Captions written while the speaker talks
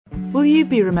Will you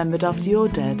be remembered after you're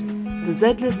dead? The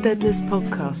Z-List Deadlist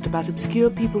podcast about obscure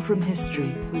people from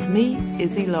history with me,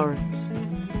 Izzy Lawrence.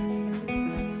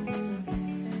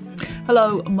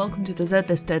 Hello and welcome to the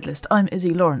Z-List Deadlist. I'm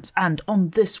Izzy Lawrence, and on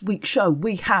this week's show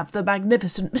we have the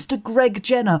magnificent Mr. Greg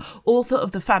Jenner, author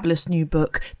of the fabulous new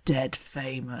book Dead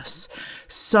Famous.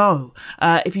 So,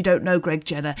 if you don't know Greg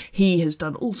Jenner, he has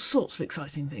done all sorts of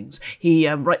exciting things. He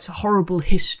writes for Horrible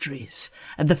Histories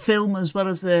and the film as well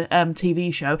as the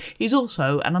TV show. He's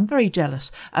also, and I'm very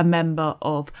jealous, a member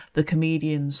of the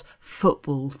Comedians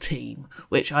football team,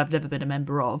 which I've never been a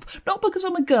member of. Not because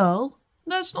I'm a girl,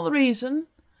 that's not the reason.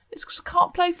 It's because I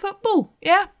can't play football.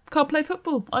 Yeah, can't play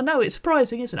football. I know, it's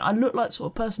surprising, isn't it? I look like the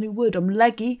sort of person who would. I'm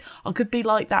leggy. I could be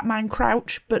like that man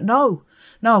Crouch, but no,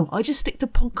 I just stick to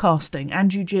podcasting and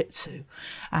jiu-jitsu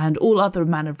and all other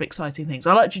manner of exciting things.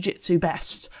 I like jiu-jitsu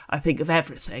best, I think, of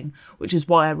everything, which is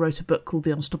why I wrote a book called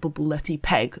The Unstoppable Letty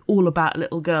Pegg, all about a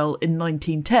little girl in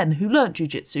 1910 who learnt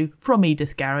jiu-jitsu from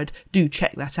Edith Garrett. Do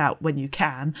check that out when you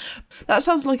can. That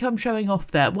sounds like I'm showing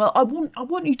off there. Well, I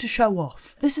want you to show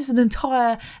off. This is an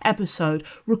entire episode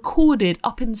recorded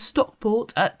up in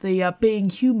Stockport at the Being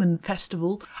Human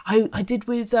Festival. I did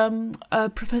with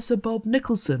Professor Bob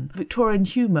Nicholson, Victorian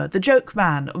humour, the joke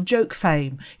man of joke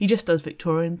fame. He just does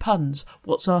Victorian puns.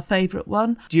 What's our favourite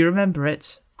one? Do you remember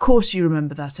it? Of course you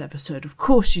remember that episode. Of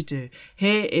course you do.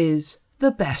 Here is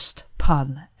the best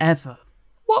pun ever.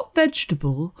 What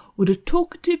vegetable would a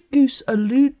talkative goose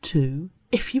allude to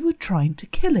if you were trying to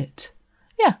kill it?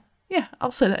 Yeah,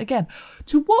 I'll say that again.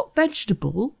 To what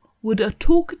vegetable would a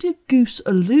talkative goose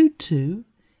allude to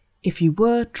if you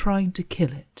were trying to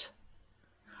kill it?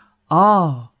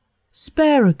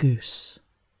 Asparagus.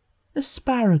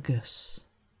 Asparagus.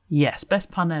 Yes,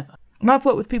 best pun ever. And I've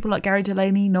worked with people like Gary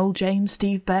Delaney, Noel James,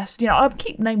 Steve Best. I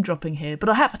keep name dropping here, but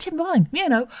I have. Tim Vine,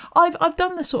 I've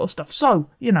done this sort of stuff. So,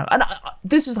 and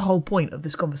this is the whole point of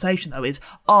this conversation, though, is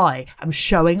I am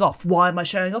showing off. Why am I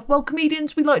showing off? Well,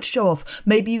 comedians, we like to show off.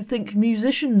 Maybe you think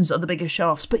musicians are the biggest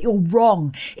show-offs, but you're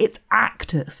wrong. It's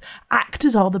actors.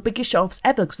 Actors are the biggest show-offs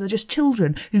ever because they're just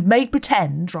children who've made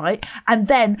pretend, right? And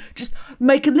then just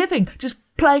make a living, just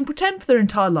playing pretend for their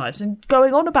entire lives and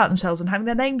going on about themselves and having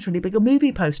their names really big on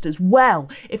movie posters. Well,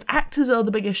 if actors are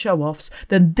the biggest show-offs,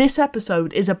 then this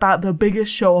episode is about the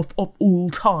biggest show-off of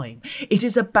all time. It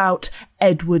is about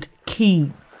Edmund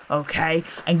Kean, okay?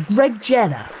 And Greg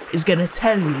Jenner is going to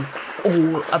tell you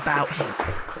all about him.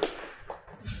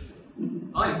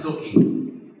 I'm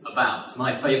talking about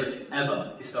my favourite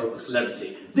ever historical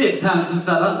celebrity. This handsome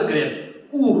fella, look at him.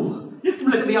 Ooh,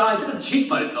 look at the eyes, look at the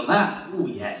cheekbones on that. Ooh,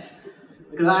 yes.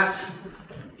 Look at that.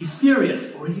 He's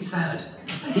furious, or is he sad?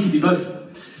 He can do both.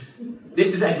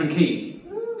 This is Edmund Kean.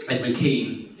 Edmund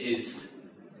Kean is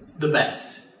the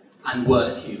best and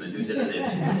worst human who's ever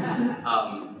lived.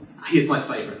 He is my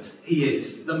favourite. He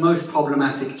is the most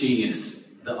problematic genius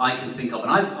that I can think of. And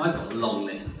I've got a long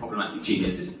list of problematic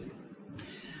geniuses.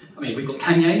 I mean, we've got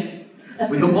Kanye,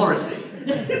 we've got Morrissey,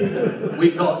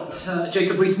 we've got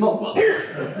Jacob Rees-Mogg.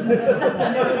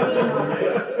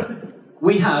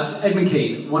 We have Edmund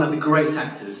Kean, one of the great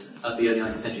actors of the early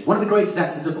 19th century, one of the greatest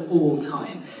actors of all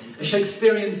time, a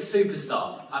Shakespearean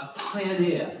superstar, a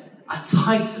pioneer, a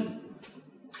titan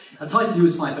who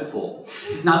was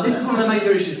 5'4". Now, this is one of the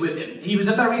major issues with him. He was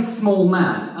a very small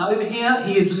man. Over here,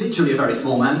 he is literally a very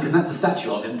small man, because that's a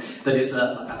statue of him that is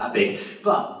about that big.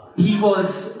 But he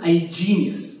was a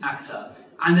genius actor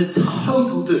and a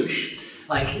total douche,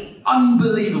 like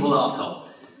unbelievable arsehole.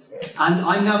 And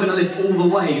I'm now going to list all the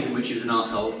ways in which he was an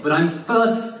arsehole, but I'm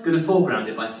first going to foreground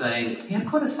it by saying he had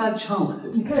quite a sad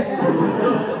childhood.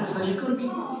 So you've got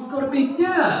to be,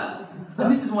 yeah. And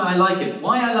this is why I like him.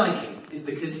 Why I like him is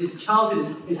because his childhood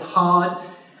is hard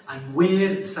and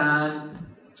weird and sad,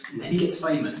 and then he gets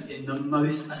famous in the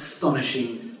most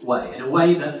astonishing way, in a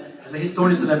way that, as a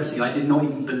historian of celebrity, I did not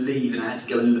even believe, and I had to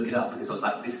go and look it up because I was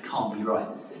like, this can't be right.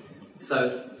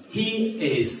 So he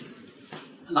is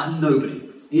like nobody.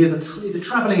 He's a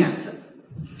travelling actor,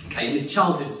 okay, and his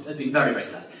childhood has been very, very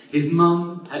sad. His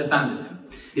mum had abandoned him.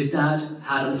 His dad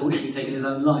had unfortunately taken his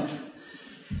own life.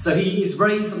 So he is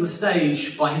raised on the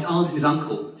stage by his aunt and his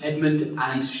uncle, Edmund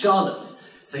and Charlotte.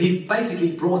 So he's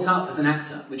basically brought up as an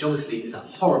actor, which obviously is a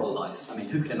horrible life. I mean,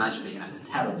 who could imagine being an actor?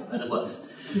 Terrible, but the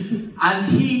worst. And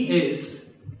he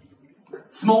is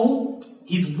small,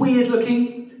 he's weird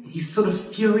looking, he's sort of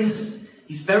furious.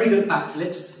 He's very good at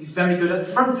backflips, he's very good at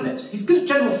front flips, he's good at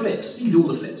general flips, he can do all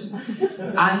the flips.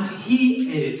 And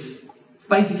he is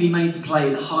basically made to play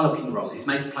the harlequin roles, he's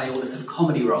made to play all the sort of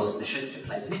comedy roles in the Shakespeare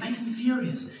plays, and it makes him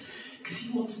furious, because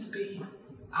he wants to be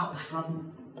out the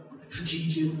front, a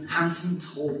tragedian, handsome,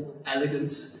 tall,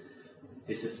 elegant,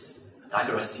 is this a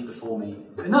dagger I see before me?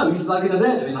 But no, he's like over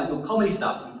there doing like little comedy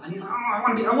stuff, and he's like, oh,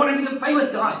 I want to be the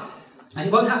famous guy, and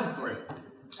it won't happen for him.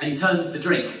 And he turns to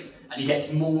drink, and he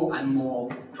gets more and more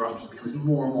drunk. He becomes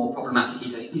more and more problematic.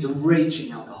 He's a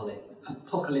raging alcoholic,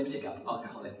 apocalyptic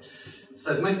alcoholic.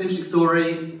 So the most interesting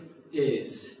story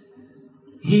is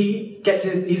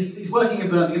he's working in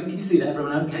Birmingham. Can you see that,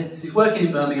 everyone? Okay, so he's working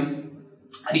in Birmingham,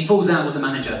 and he falls out with the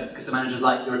manager because the manager's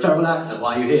like, "You're a terrible actor.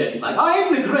 Why are you here?" And he's like,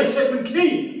 "I'm the great Edmund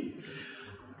Kean.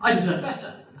 I deserve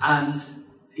better." And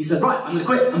he said, "Right, I'm going to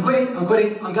quit. I'm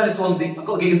quitting. I'm going to Swansea. I've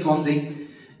got a gig in Swansea."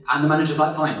 And the manager's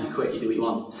like, "Fine, you quit. You do what you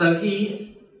want." So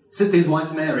he says to his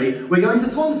wife Mary, "We're going to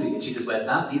Swansea." And she says, "Where's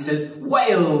that?" He says,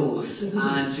 "Wales."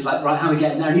 And she's like, "Right, how are we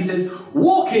getting there?" And he says,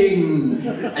 "Walking."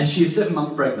 And she is 7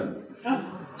 months pregnant.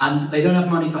 And they don't have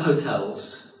money for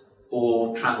hotels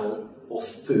or travel or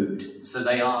food. So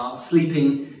they are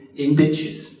sleeping in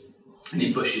ditches and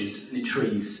in bushes and in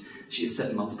trees. She is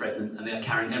 7 months pregnant and they are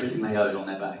carrying everything they own on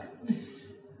their back.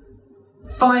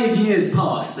 5 years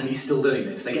pass and he's still doing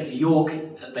this. They get to York,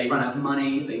 they run out of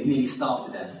money, they nearly starve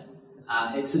to death.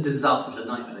 It's a disaster, it's a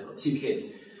nightmare. They've got 2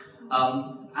 kids.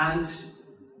 And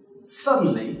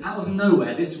suddenly, out of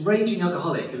nowhere, this raging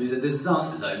alcoholic who is a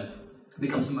disaster zone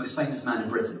becomes the most famous man in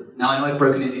Britain. Now, I know I've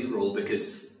broken Izzy's rule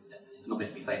because I'm not meant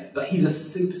to be famous, but he's a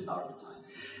superstar at the time.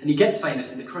 And he gets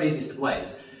famous in the craziest of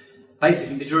ways.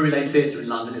 Basically, the Drury Lane Theatre in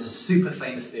London is a super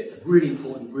famous theatre, really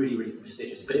important, really, really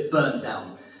prestigious, but it burns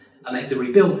down. And they have to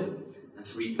rebuild it. And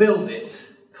to rebuild it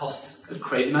costs a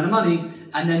crazy amount of money,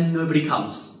 and then nobody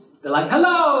comes. They're like,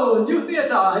 "Hello, new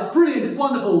theatre, it's brilliant, it's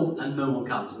wonderful," and no one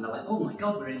comes. And they're like, "Oh my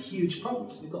God, we're in huge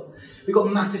problems. We've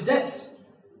got massive debts."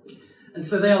 And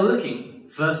so they are looking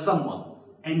for someone,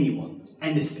 anyone,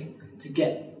 anything, to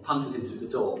get punters into the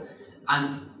door.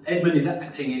 And Edmund is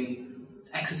acting in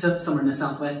Exeter, somewhere in the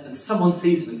southwest, and someone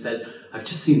sees him and says, "I've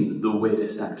just seen the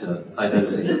weirdest actor I've ever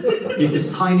seen. He's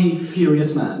this tiny,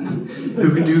 furious man who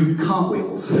can do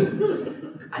cartwheels.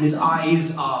 And his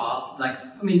eyes are like,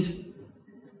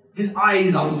 his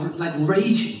eyes are like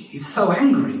raging. He's so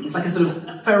angry. He's like a sort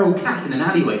of feral cat in an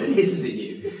alleyway that hisses at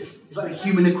you. He's like a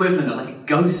human equivalent of like a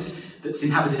ghost that's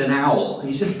inhabited an owl. And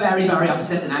he's just very, very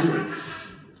upset and angry."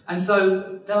 And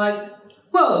so they're like,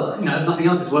 "Well, nothing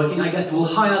else is working. I guess we'll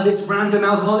hire this random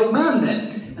alcoholic man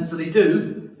then." And so they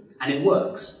do, and it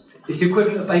works. It's the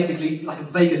equivalent of basically like a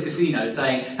Vegas casino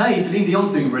saying, "Hey, Celine Dion's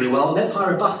doing really well, let's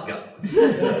hire a busker.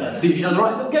 See if he does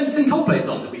right, get him to sing Coldplay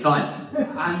song, it'll be fine."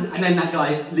 And then that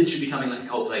guy literally becoming like a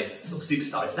Coldplay sort of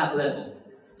superstar. It's that level.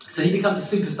 So he becomes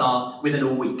a superstar within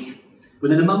a week.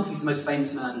 Within a month, he's the most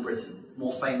famous man in Britain.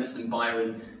 More famous than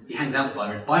Byron. He hangs out with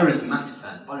Byron. Byron's a massive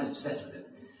fan. Byron's obsessed with him.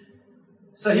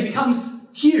 So he becomes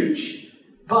huge,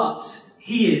 but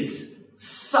he is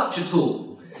such a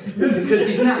tool because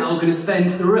he's now going to spend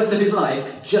the rest of his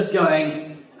life just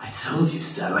going, "I told you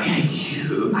so, I hate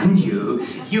you, and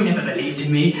you never believed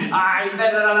in me, I'm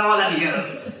better than all of you."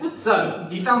 So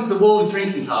he founds the Wolves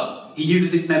Drinking Club. He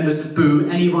uses its members to boo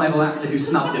any rival actor who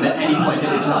snubbed him at any point in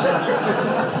his life.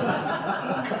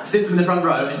 Sits them in the front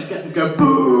row and just gets them to go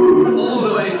boo all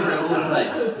the way through all the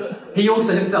place. He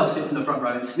also himself sits in the front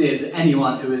row and sneers at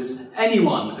anyone who has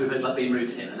like been rude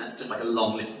to him, and that's just like a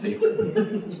long list of people.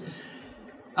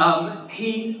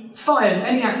 He fires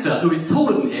any actor who is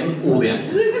taller than him, all the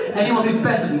actors. Anyone who's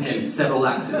better than him, several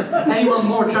actors. Anyone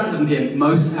more attractive than him,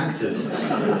 most actors.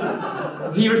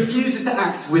 He refuses to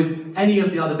act with any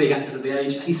of the other big actors of the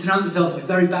age, and he surrounds himself with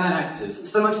very bad actors,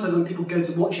 so much so that when people go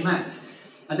to watch him act,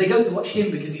 and they go to watch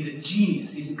him because he's a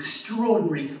genius. He's an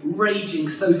extraordinary, raging,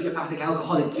 sociopathic,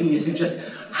 alcoholic genius who just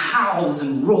howls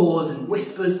and roars and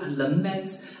whispers and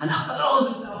laments and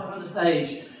hurls himself around the stage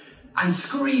and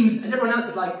screams, and everyone else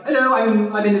is like, "Hello,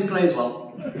 I'm in this play as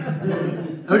well."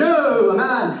 "Oh no, a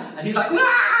man!" And he's like,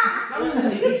 "Ah!"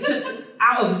 And he's just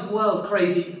out of this world,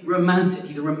 crazy, romantic.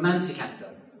 He's a romantic actor.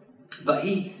 But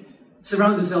he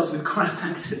surrounds himself with crap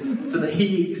actors so that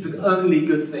he is the only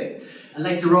good thing. And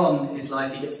later on in his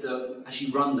life, he gets to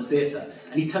actually run the theatre,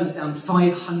 and he turns down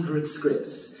 500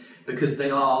 scripts because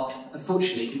they are,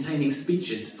 unfortunately, containing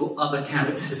speeches for other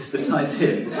characters besides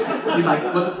him. He's like,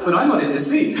 but I'm not in this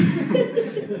scene.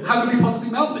 How could we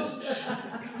possibly melt this?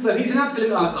 So he's an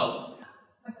absolute arsehole.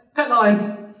 Pet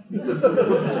line.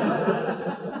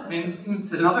 I mean,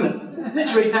 this is enough, isn't it?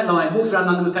 Literally, pet lion. Walks around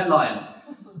London with pet lion.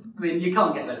 I mean, you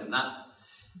can't get better than that.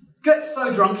 Gets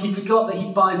so drunk he forgot that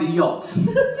he buys a yacht.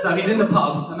 So he's in the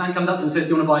pub, a man comes up to him and says,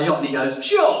 "Do you want to buy a yacht?" And he goes,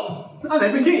 "Sure, I'm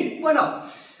Edmund Kean, why not?"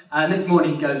 Next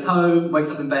morning he goes home,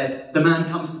 wakes up in bed, the man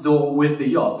comes to the door with the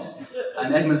yacht.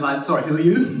 And Edmund's like, "Sorry, who are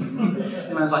you?"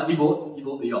 The man's like, you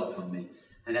bought the yacht from me.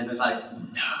 And Edmund's like,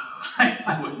 no,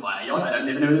 I wouldn't buy a yacht, I don't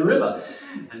live near the river.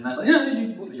 And the man's like, no,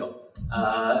 you want the yacht.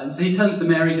 And so he turns to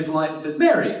Mary, his wife, and says,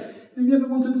 Mary, have you ever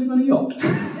wanted to live on a yacht?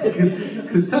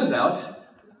 Because turns out,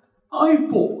 I've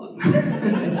bought one.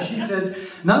 And she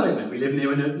says, no, Edmund, we live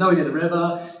nowhere near the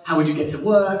river. How would you get to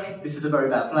work? This is a very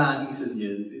bad plan. And he says,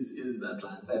 yeah, this is a bad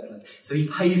plan, bad plan. So he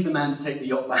pays the man to take the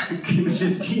yacht back, which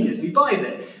is genius. He buys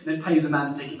it, and then pays the man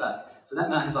to take it back. So that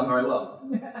man has done very well.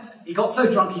 He got so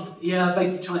drunk, he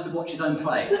basically tried to watch his own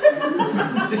play.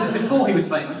 This is before he was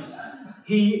famous.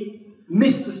 He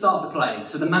missed the start of the play,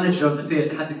 so the manager of the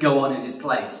theatre had to go on in his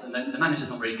place, and the manager's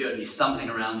not very good. He's stumbling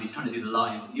around, he's trying to do the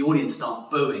lines, and the audience start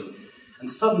booing. And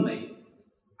suddenly,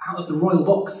 out of the royal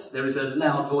box, there is a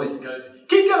loud voice that goes,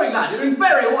 keep going, lad, you're doing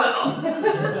very well!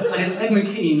 And it's Edmund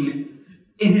Kean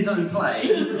in his own play,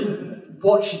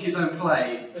 watching his own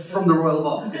play from the royal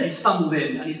box, because he stumbled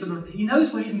in, and he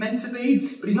knows where he's meant to be,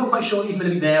 but he's not quite sure he's meant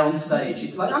to be there on stage.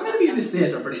 He's like, I'm meant to be in this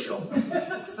theatre, I'm pretty sure.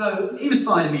 So he was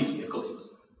fired immediately, of course he was.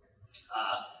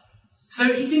 So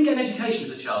he didn't get an education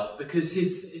as a child because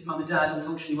his mum and dad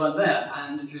unfortunately weren't there,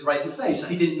 and he was raised on stage, so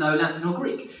he didn't know Latin or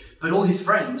Greek. But all his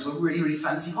friends were really, really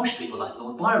fancy posh people like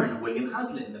Lord Byron and William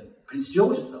Hazlitt and Prince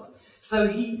George and so on. So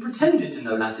he pretended to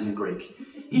know Latin and Greek.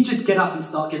 He'd just get up and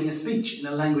start giving a speech in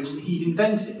a language that he'd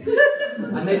invented.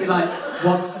 And they'd be like,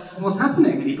 what's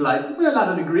happening? And he'd be like, well,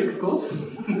 Latin and Greek, of course.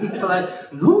 And they'd be like,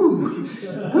 no,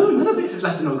 none of this is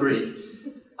Latin or Greek.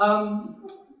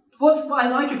 What I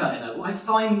like about him, though, what I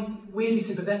find weirdly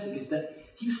sympathetic, is that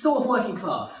he was sort of working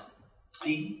class.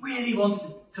 And he really wanted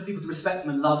for people to respect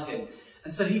him and love him.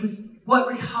 And so he would work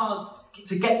really hard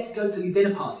to go to these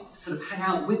dinner parties, to sort of hang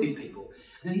out with these people.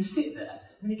 And then he'd sit there,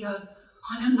 and then he'd go,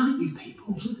 I don't like these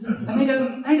people. And they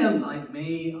don't like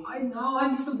me. I know, I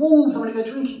miss the wolves, I want to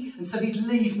go drinking. And so he'd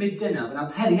leave mid-dinner without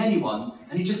telling anyone,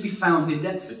 and he'd just be found in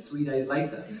Deptford 3 days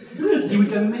later. He would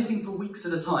go missing for weeks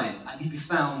at a time, and he'd be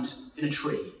found in a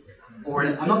tree. Or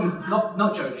I'm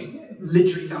not joking,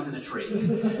 literally found in a tree.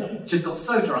 Just got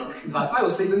so drunk, he was like, I will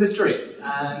sleep in this tree.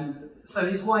 And so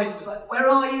his wife was like, where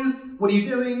are you? What are you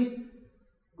doing?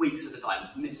 Weeks at a time,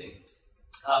 missing.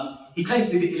 He claimed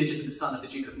to be the illegitimate son of the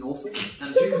Duke of Norfolk. Now,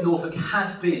 the Duke of Norfolk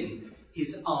had been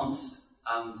his aunt's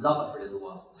lover for a little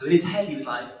while. So in his head, he was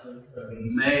like,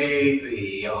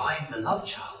 maybe I'm the love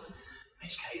child. In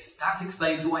which case, that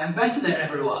explains why I'm better than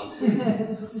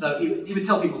everyone. So he would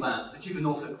tell people that. The Duke of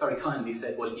Norfolk very kindly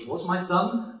said, well, if he was my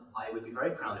son, I would be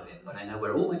very proud of him, but I know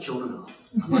where all my children are.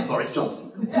 Unlike Boris Johnson,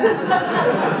 of course.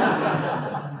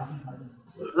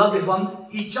 Love this one.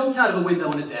 He jumped out of a window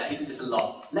on a dare. He did this a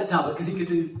lot. Leapt out because he could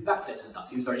do backflips and stuff.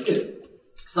 So he was very good.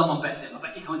 Someone bet him, I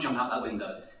bet you can't jump out that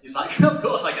window. He was like, of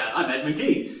course I can, I'm Edmund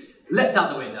Kean. Leapt out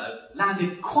the window,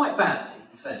 landed quite badly,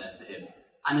 in fairness to him.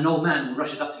 And an old man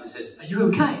rushes up to him and says, are you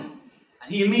okay?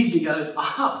 And he immediately goes,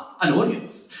 aha, an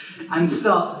audience. And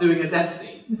starts doing a death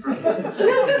scene from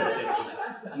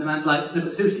And the man's like, no,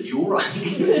 but seriously, are you all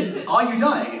right? Are you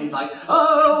dying? And he's like,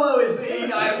 oh, it's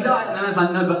me, I am dying. And the man's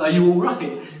like, no, but are you all right?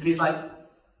 And he's like,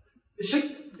 it's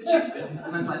Shakespeare. And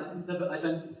the man's like, no, but I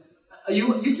don't...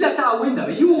 You've leapt out a window,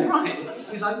 are you all right?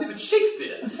 He's like, no, but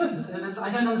Shakespeare. And the man's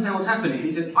like, I don't understand what's happening. And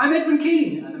he says, I'm Edmund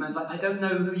Kean. And the man's like, I don't know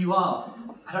who you are.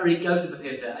 I don't really go to the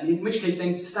theatre. And in which case,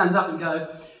 then stands up and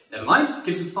goes, never mind,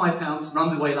 gives him £5,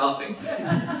 runs away laughing.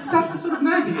 That's the sort of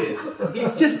man he is.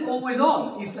 He's just always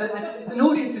on. If an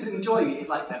audience isn't enjoying it, he's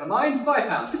like, never mind,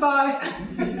 £5, goodbye.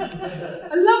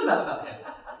 I love that about him.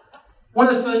 One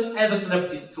of the first ever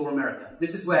celebrities to tour America.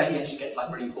 This is where he actually gets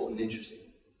like really important and interesting.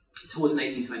 He tours in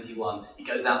 1821. He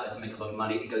goes out there to make a lot of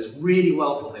money. It goes really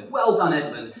well for him. Well done,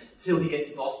 Edmund, until he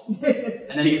gets to Boston.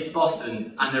 And then he gets to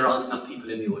Boston, and there aren't enough people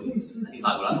in the audience. And he's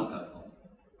like, well, I'm not going home.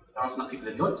 There aren't enough people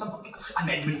in the audience. I'm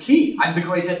Edmund Kean. I'm the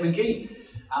great Edmund Kean.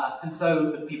 And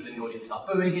so the people in the audience start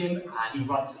booing him, and he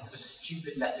writes a sort of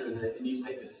stupid letter in the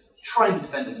newspapers, trying to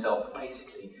defend himself, but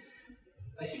basically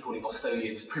calling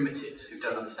Bostonians primitives who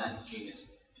don't understand his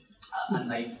genius. And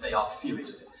they are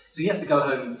furious with him. So he has to go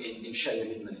home in shame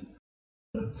and ignominy.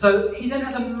 So he then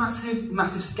has a massive,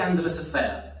 massive scandalous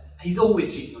affair. He's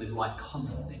always cheating on his wife,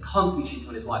 constantly cheating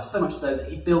on his wife, so much so that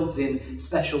he builds in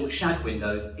special shag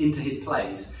windows into his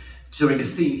plays. During a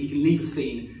scene, he can leave the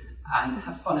scene and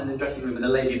have fun in the dressing room with the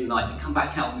lady of the night and come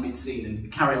back out mid-scene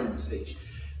and carry on with the speech.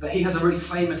 But he has a really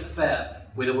famous affair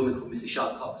with a woman called Mrs.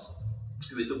 Sharp Cox,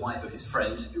 who is the wife of his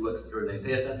friend who works at the Brill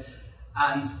Theatre.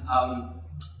 And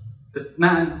the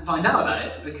man finds out about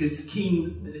it because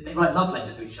they write love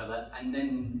letters to each other, and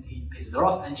then he pisses her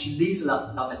off, and she leaves the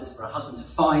love letters for her husband to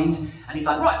find, and he's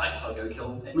like, right, I guess I'll go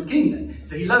kill Edmund Kean then.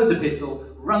 So he loads a pistol,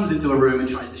 runs into a room and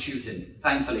tries to shoot him.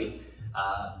 Thankfully,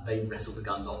 They wrestle the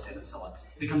guns off him and so on.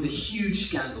 It becomes a huge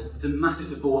scandal. It's a massive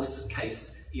divorce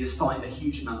case. He has fined a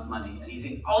huge amount of money, and he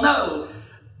thinks, oh no!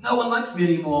 No one likes me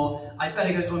anymore. I'd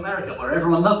better go to America where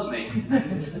everyone loves me.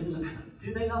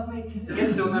 Do they love me? He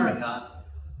gets to America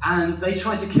and they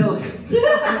try to kill him.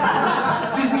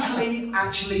 Physically,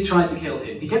 actually try to kill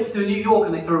him. He gets to New York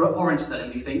and they throw oranges at him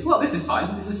and he thinks, well, this is fine,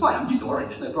 I'm used to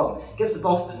oranges, no problem. Gets to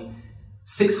Boston,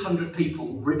 600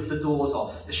 people rip the doors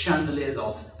off, the chandeliers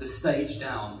off, the stage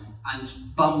down, and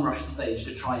bum rush the stage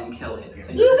to try and kill him. They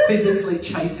physically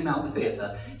chase him out the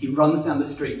theatre. He runs down the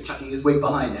street, chucking his wig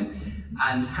behind him,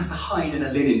 and has to hide in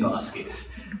a linen basket.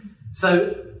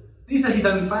 So, these are his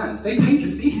own fans. They pay to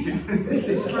see him. It's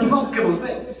a remarkable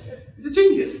thing. He's a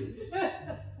genius.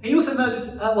 He also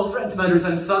threatened to murder his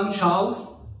own son, Charles.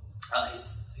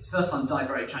 His first son died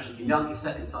very tragically young. His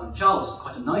second son, Charles, was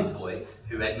quite a nice boy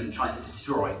who Edmund tried to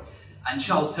destroy. And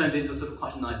Charles turned into a sort of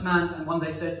quite a nice man, and one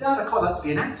day said, Dad, I'd quite like to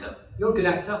be an actor. You're a good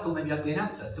actor, I thought maybe I'd be an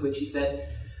actor. To which he said,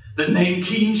 the name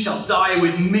Kean shall die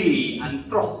with me, and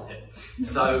throttled him.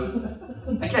 So,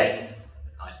 again,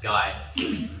 nice guy.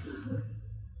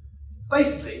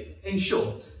 Basically, in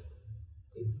short,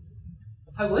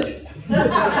 total legend.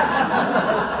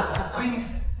 I mean,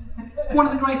 one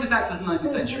of the greatest actors in the 19th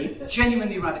century,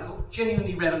 genuinely radical,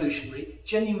 genuinely revolutionary,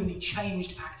 genuinely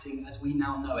changed acting as we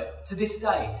now know it. To this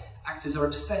day, actors are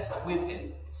obsessed with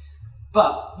him,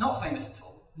 but not famous at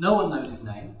all. No one knows his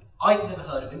name. I'd never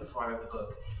heard of him before I wrote the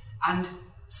book. And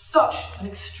such an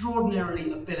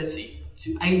extraordinary ability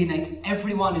to alienate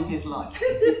everyone in his life.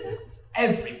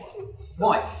 Everyone.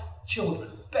 Wife,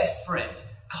 children, best friend,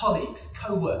 colleagues,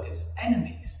 co-workers,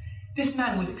 enemies. This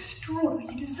man was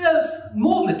extraordinary. He deserves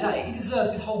more than a day. He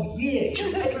deserves his whole year.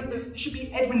 It should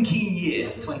be Edmund Kean year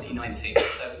of 2019.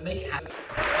 So make it happen.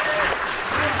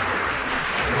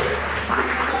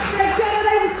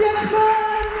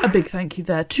 A big thank you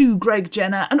there to Greg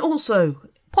Jenner, and also,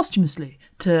 posthumously,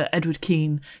 to Edward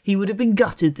Kean. He would have been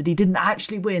gutted that he didn't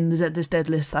actually win the Z List Dead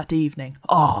List that evening.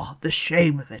 Ah, the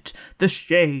shame of it. The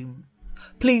shame.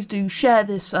 Please do share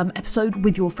this episode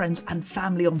with your friends and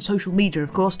family on social media,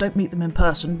 of course. Don't meet them in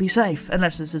person. Be safe,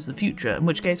 unless this is the future, in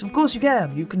which case, of course, you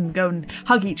can. You can go and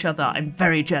hug each other. I'm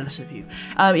very jealous of you.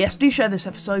 Yes, do share this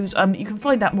episode. You can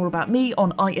find out more about me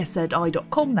on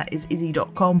iszi.com, that is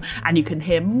izzy.com, and you can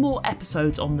hear more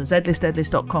episodes on the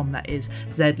zlistdeadlist.com, that is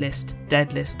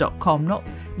zlistdeadlist.com, not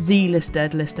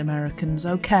zlistdeadlist Americans,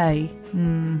 okay?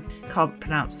 Can't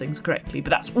pronounce things correctly,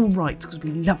 but that's all right, because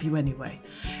we love you anyway.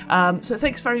 So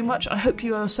thanks very much. I hope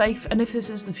you are safe, and if this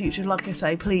is the future, like I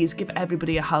say, please give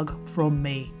everybody a hug from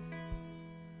me.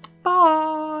 Bye!